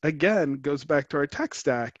was, again, goes back to our tech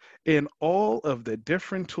stack in all of the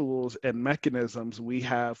different tools and mechanisms we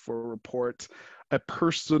have for reports. A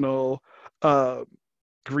personal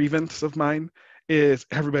grievance of mine is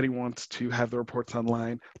everybody wants to have the reports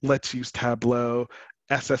online. Let's use Tableau,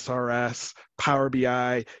 SSRS, Power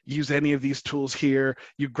BI, use any of these tools here.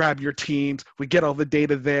 You grab your teams, we get all the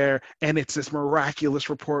data there, and it's this miraculous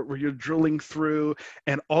report where you're drilling through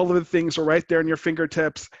and all of the things are right there in your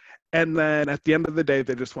fingertips. And then at the end of the day,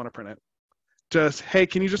 they just want to print it. Just, hey,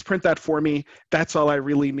 can you just print that for me? That's all I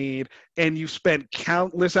really need. And you spent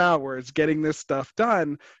countless hours getting this stuff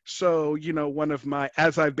done. So, you know,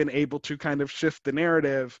 as I've been able to kind of shift the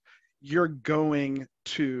narrative, you're going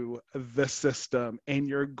to the system and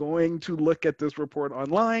you're going to look at this report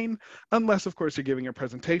online, unless, of course, you're giving a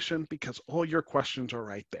presentation, because all your questions are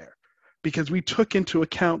right there. Because we took into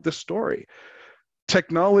account the story.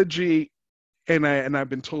 Technology and I've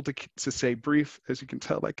been told to say brief. As you can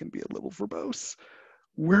tell, I can be a little verbose.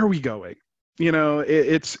 Where are we going? You know,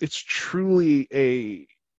 it's truly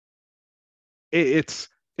it's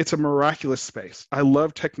a miraculous space. I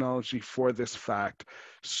love technology for this fact.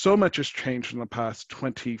 So much has changed in the past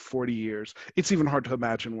 20, 40 years. It's even hard to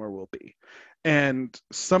imagine where we'll be. And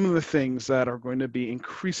some of the things that are going to be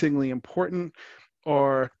increasingly important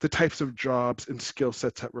are the types of jobs and skill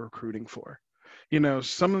sets that we're recruiting for. You know,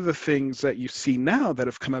 some of the things that you see now that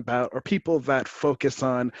have come about are people that focus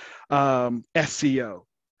on SEO.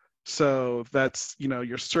 So that's, you know,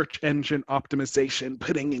 your search engine optimization,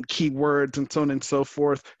 putting in keywords and so on and so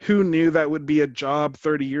forth. Who knew that would be a job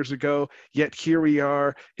 30 years ago? Yet here we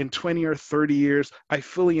are in 20 or 30 years. I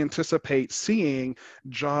fully anticipate seeing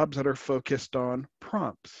jobs that are focused on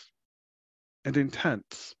prompts and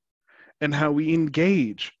intents and how we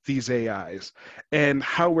engage these AIs and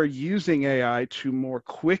how we're using AI to more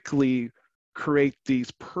quickly create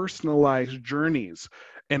these personalized journeys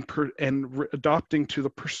and adopting to the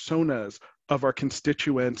personas of our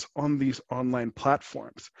constituents on these online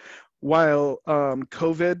platforms. While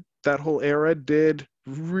COVID, that whole era did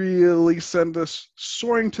really send us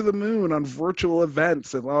soaring to the moon on virtual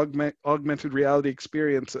events and augmented reality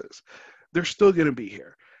experiences, they're still going to be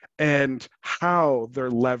here. And how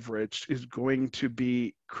they're leveraged is going to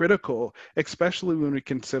be critical, especially when we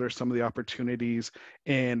consider some of the opportunities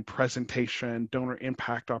in presentation, donor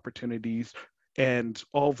impact opportunities, and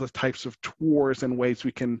all the types of tours and ways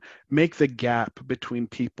we can make the gap between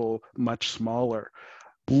people much smaller.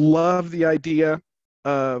 Love the idea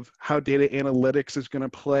of how data analytics is going to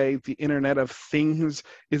play. The Internet of Things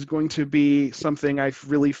is going to be something I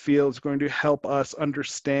really feel is going to help us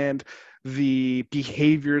understand the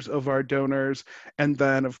behaviors of our donors. And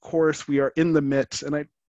then, of course, we are in the midst, and I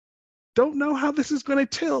don't know how this is going to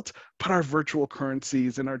tilt, but our virtual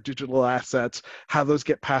currencies and our digital assets, how those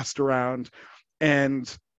get passed around.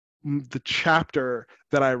 And the chapter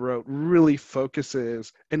that I wrote really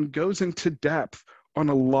focuses and goes into depth on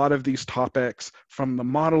a lot of these topics, from the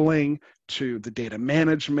modeling to the data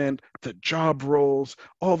management, the job roles,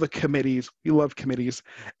 all the committees. We love committees.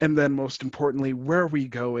 And then most importantly, where are we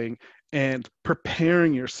going, and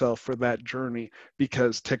preparing yourself for that journey,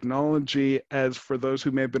 because technology, as for those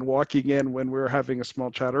who may have been walking in when we were having a small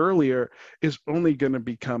chat earlier, is only going to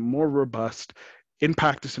become more robust,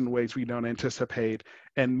 impact us in ways we don't anticipate.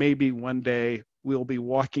 And maybe one day we'll be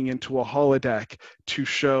walking into a holodeck to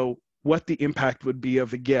show what the impact would be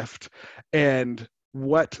of a gift and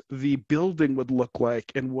what the building would look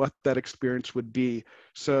like and what that experience would be.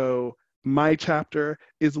 So my chapter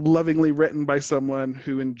is lovingly written by someone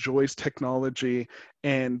who enjoys technology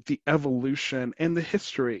and the evolution and the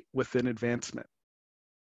history within advancement.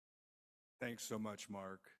 Thanks so much,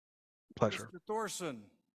 Mark. Pleasure. Mr. Thorson.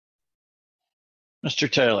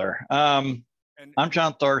 Mr. Taylor, I'm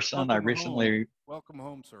John Thorson. I recently... Welcome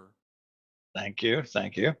home, sir. Thank you.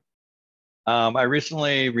 Thank you. I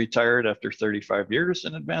recently retired after 35 years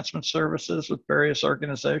in advancement services with various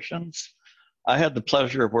organizations. I had the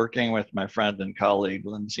pleasure of working with my friend and colleague,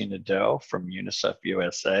 Lindsay Nadeau from UNICEF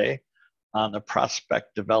USA on the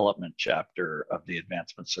Prospect Development chapter of the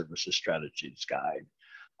Advancement Services Strategies Guide.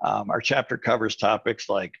 Our chapter covers topics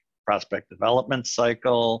like prospect development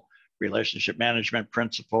cycle, relationship management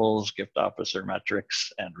principles, gift officer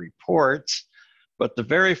metrics, and reports. But the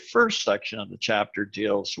very first section of the chapter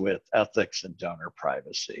deals with ethics and donor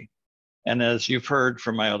privacy. And as you've heard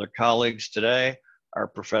from my other colleagues today, our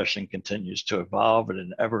profession continues to evolve at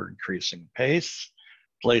an ever-increasing pace,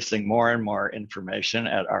 placing more and more information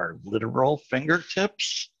at our literal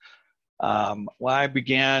fingertips. When I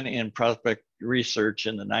began in prospect research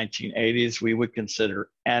in the 1980s, we would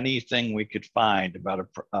consider anything we could find about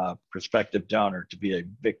a prospective donor to be a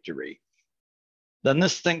victory. Then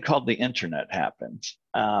this thing called the internet happened,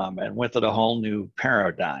 and with it a whole new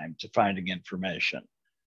paradigm to finding information.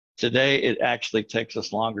 Today, it actually takes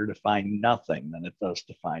us longer to find nothing than it does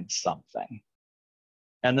to find something.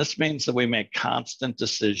 And this means that we make constant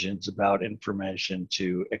decisions about information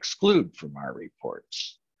to exclude from our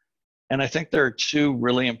reports. And I think there are two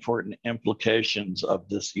really important implications of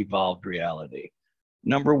this evolved reality.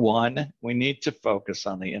 Number one, we need to focus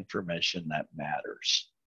on the information that matters.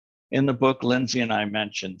 In the book, Lindsay and I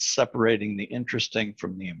mentioned separating the interesting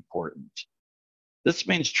from the important. This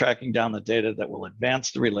means tracking down the data that will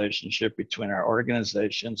advance the relationship between our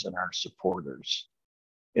organizations and our supporters.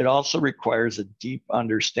 It also requires a deep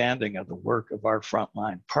understanding of the work of our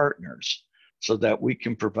frontline partners so that we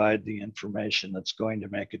can provide the information that's going to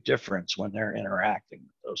make a difference when they're interacting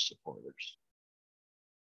with those supporters.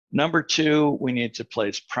 Number two, we need to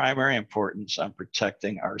place primary importance on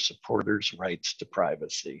protecting our supporters' rights to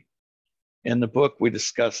privacy. In the book, we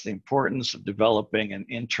discuss the importance of developing an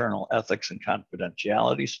internal ethics and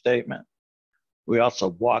confidentiality statement. We also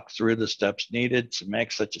walk through the steps needed to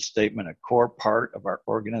make such a statement a core part of our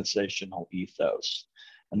organizational ethos.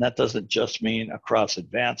 And that doesn't just mean across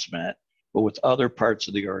advancement, but with other parts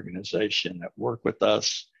of the organization that work with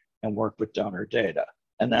us and work with donor data.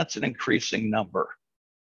 And that's an increasing number.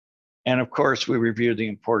 And of course, we review the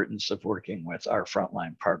importance of working with our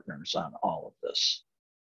frontline partners on all of this.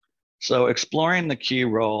 So exploring the key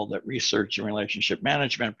role that research and relationship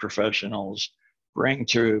management professionals bring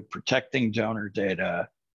to protecting donor data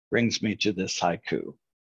brings me to this haiku.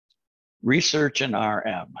 Research and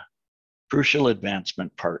RM, crucial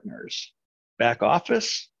advancement partners. Back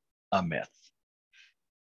office, a myth.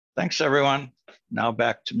 Thanks, everyone. Now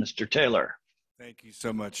back to Mr. Taylor. Thank you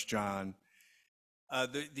so much, John.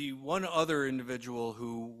 The one other individual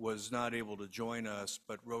who was not able to join us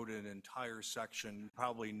but wrote an entire section, you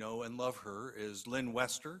probably know and love her, is Lynn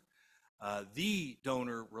Wester, the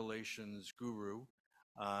donor relations guru.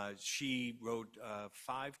 She wrote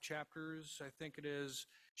 5 chapters, I think it is.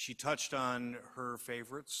 She touched on her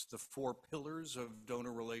favorites, the 4 pillars of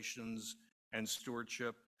donor relations and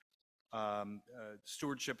stewardship,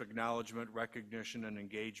 stewardship, acknowledgement, recognition, and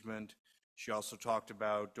engagement. She also talked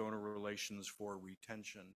about donor relations for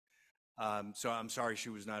retention. So I'm sorry she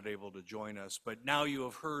was not able to join us, but now you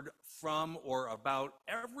have heard from or about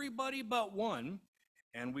everybody but one,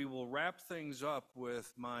 and we will wrap things up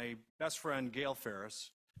with my best friend, Gail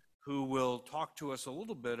Ferris, who will talk to us a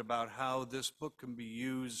little bit about how this book can be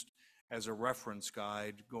used as a reference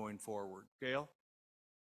guide going forward. Gail?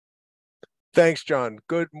 Thanks, John.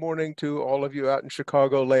 Good morning to all of you out in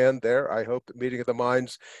Chicagoland there. I hope the Meeting of the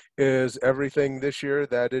Minds is everything this year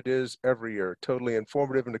that it is every year. Totally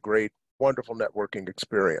informative and a great, wonderful networking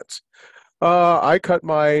experience. I cut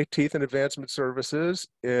my teeth in advancement services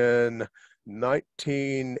in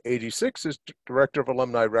 1986 as Director of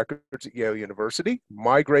Alumni Records at Yale University,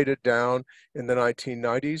 migrated down in the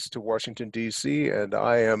 1990s to Washington, D.C., and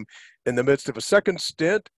I am in the midst of a second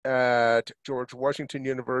stint at George Washington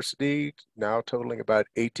University, now totaling about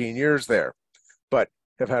 18 years there. But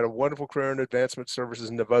have had a wonderful career in advancement services,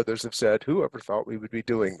 and if others have said, whoever thought we would be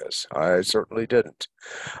doing this? I certainly didn't.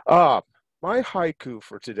 My haiku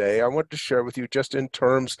for today, I wanted to share with you just in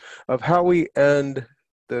terms of how we end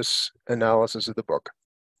this analysis of the book.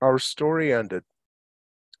 Our story ended.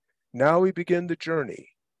 Now we begin the journey.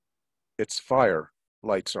 Its fire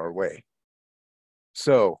lights our way.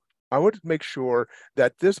 So I wanted to make sure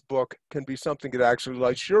that this book can be something that actually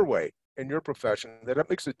lights your way in your profession, that it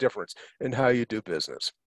makes a difference in how you do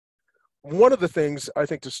business. One of the things I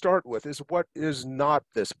think to start with is what is not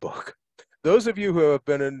this book. Those of you who have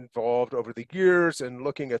been involved over the years and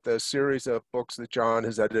looking at the series of books that John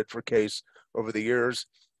has edited for Case over the years,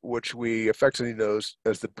 which we affectionately know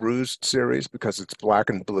as the Bruised series because it's black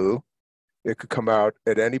and blue. It could come out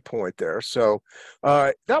at any point there. So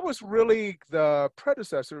that was really the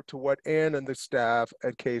predecessor to what Ann and the staff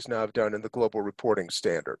at Case now have done in the global reporting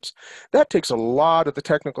standards. That takes a lot of the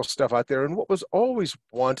technical stuff out there. And what was always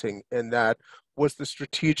wanting in that was the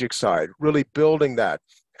strategic side, really building that,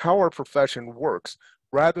 how our profession works,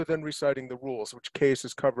 rather than reciting the rules, which Case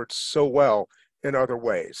has covered so well in other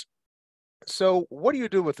ways. So what do you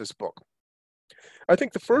do with this book? I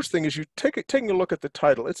think the first thing is you taking a look at the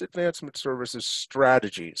title. It's Advancement Services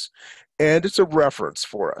Strategies, and it's a reference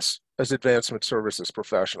for us as advancement services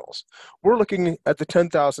professionals. We're looking at the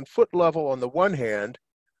 10,000-foot level on the one hand.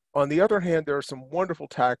 On the other hand, there are some wonderful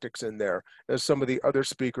tactics in there, as some of the other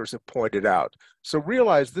speakers have pointed out. So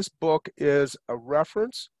realize this book is a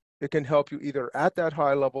reference. It can help you either at that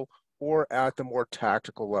high level or at the more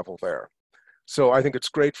tactical level there. So I think it's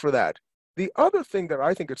great for that. The other thing that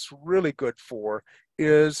I think it's really good for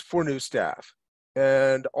is for new staff.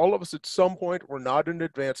 And all of us at some point were not in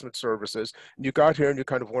advancement services, and you got here and you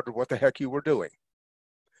kind of wondered what the heck you were doing.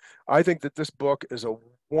 I think that this book is a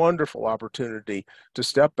wonderful opportunity to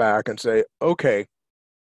step back and say, okay,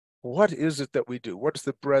 what is it that we do? What is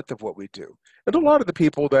the breadth of what we do? And a lot of the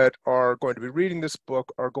people that are going to be reading this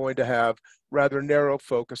book are going to have rather narrow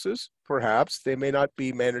focuses, perhaps. They may not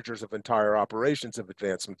be managers of entire operations of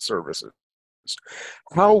advancement services.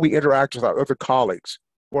 How we interact with our other colleagues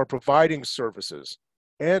who are providing services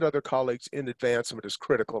and other colleagues in advancement is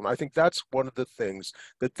critical. And I think that's one of the things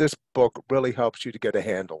that this book really helps you to get a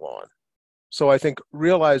handle on. So I think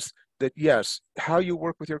realize that, yes, how you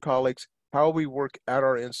work with your colleagues, how we work at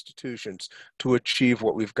our institutions to achieve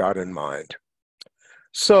what we've got in mind.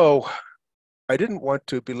 So I didn't want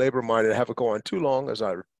to belabor mine and have it go on too long as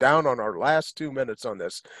I'm down on our last 2 minutes on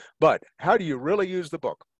this. But how do you really use the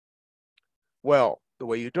book? Well, the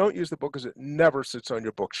way you don't use the book is it never sits on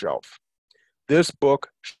your bookshelf. This book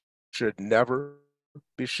should never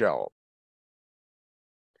be shelved.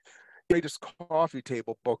 Greatest coffee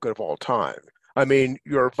table book of all time. I mean,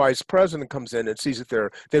 your vice president comes in and sees it there.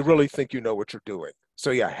 They really think you know what you're doing.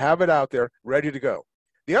 So yeah, have it out there, ready to go.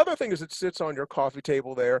 The other thing is it sits on your coffee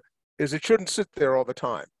table there, is it shouldn't sit there all the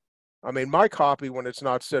time. I mean, my copy, when it's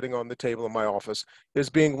not sitting on the table in my office, is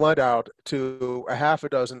being lent out to a half a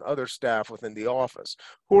dozen other staff within the office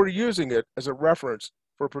who are using it as a reference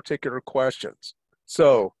for particular questions.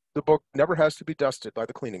 So the book never has to be dusted by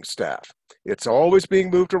the cleaning staff. It's always being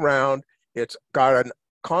moved around. It's got a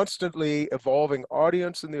constantly evolving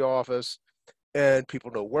audience in the office, and people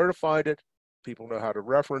know where to find it. People know how to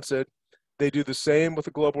reference it. They do the same with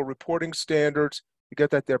the global reporting standards. You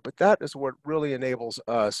get that there, but that is what really enables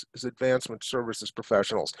us as advancement services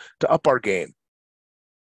professionals to up our game,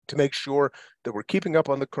 to make sure that we're keeping up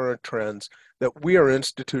on the current trends, that we are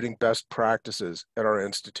instituting best practices at our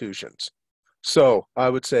institutions. So I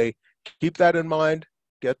would say, keep that in mind,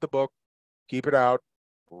 get the book, keep it out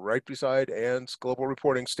right beside Ann's global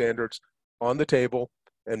reporting standards on the table,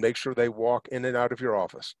 and make sure they walk in and out of your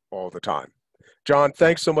office all the time. John,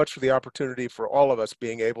 thanks so much for the opportunity for all of us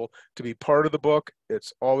being able to be part of the book.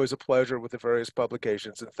 It's always a pleasure with the various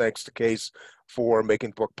publications, and thanks to Case for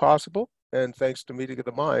making the book possible, and thanks to Meeting of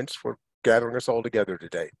the Minds for gathering us all together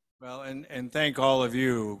today. Well, and thank all of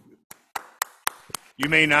you. You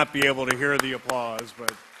may not be able to hear the applause,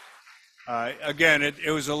 but again,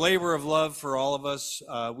 it was a labor of love for all of us.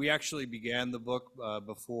 We actually began the book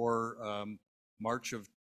before March of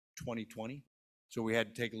 2020. So we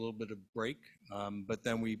had to take a little bit of break, but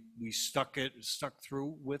then we stuck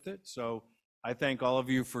through with it. So I thank all of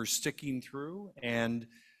you for sticking through. And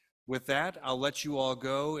with that, I'll let you all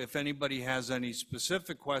go. If anybody has any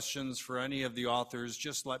specific questions for any of the authors,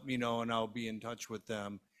 just let me know and I'll be in touch with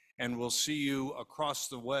them. And we'll see you across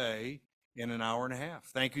the way in an hour and a half.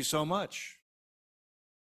 Thank you so much.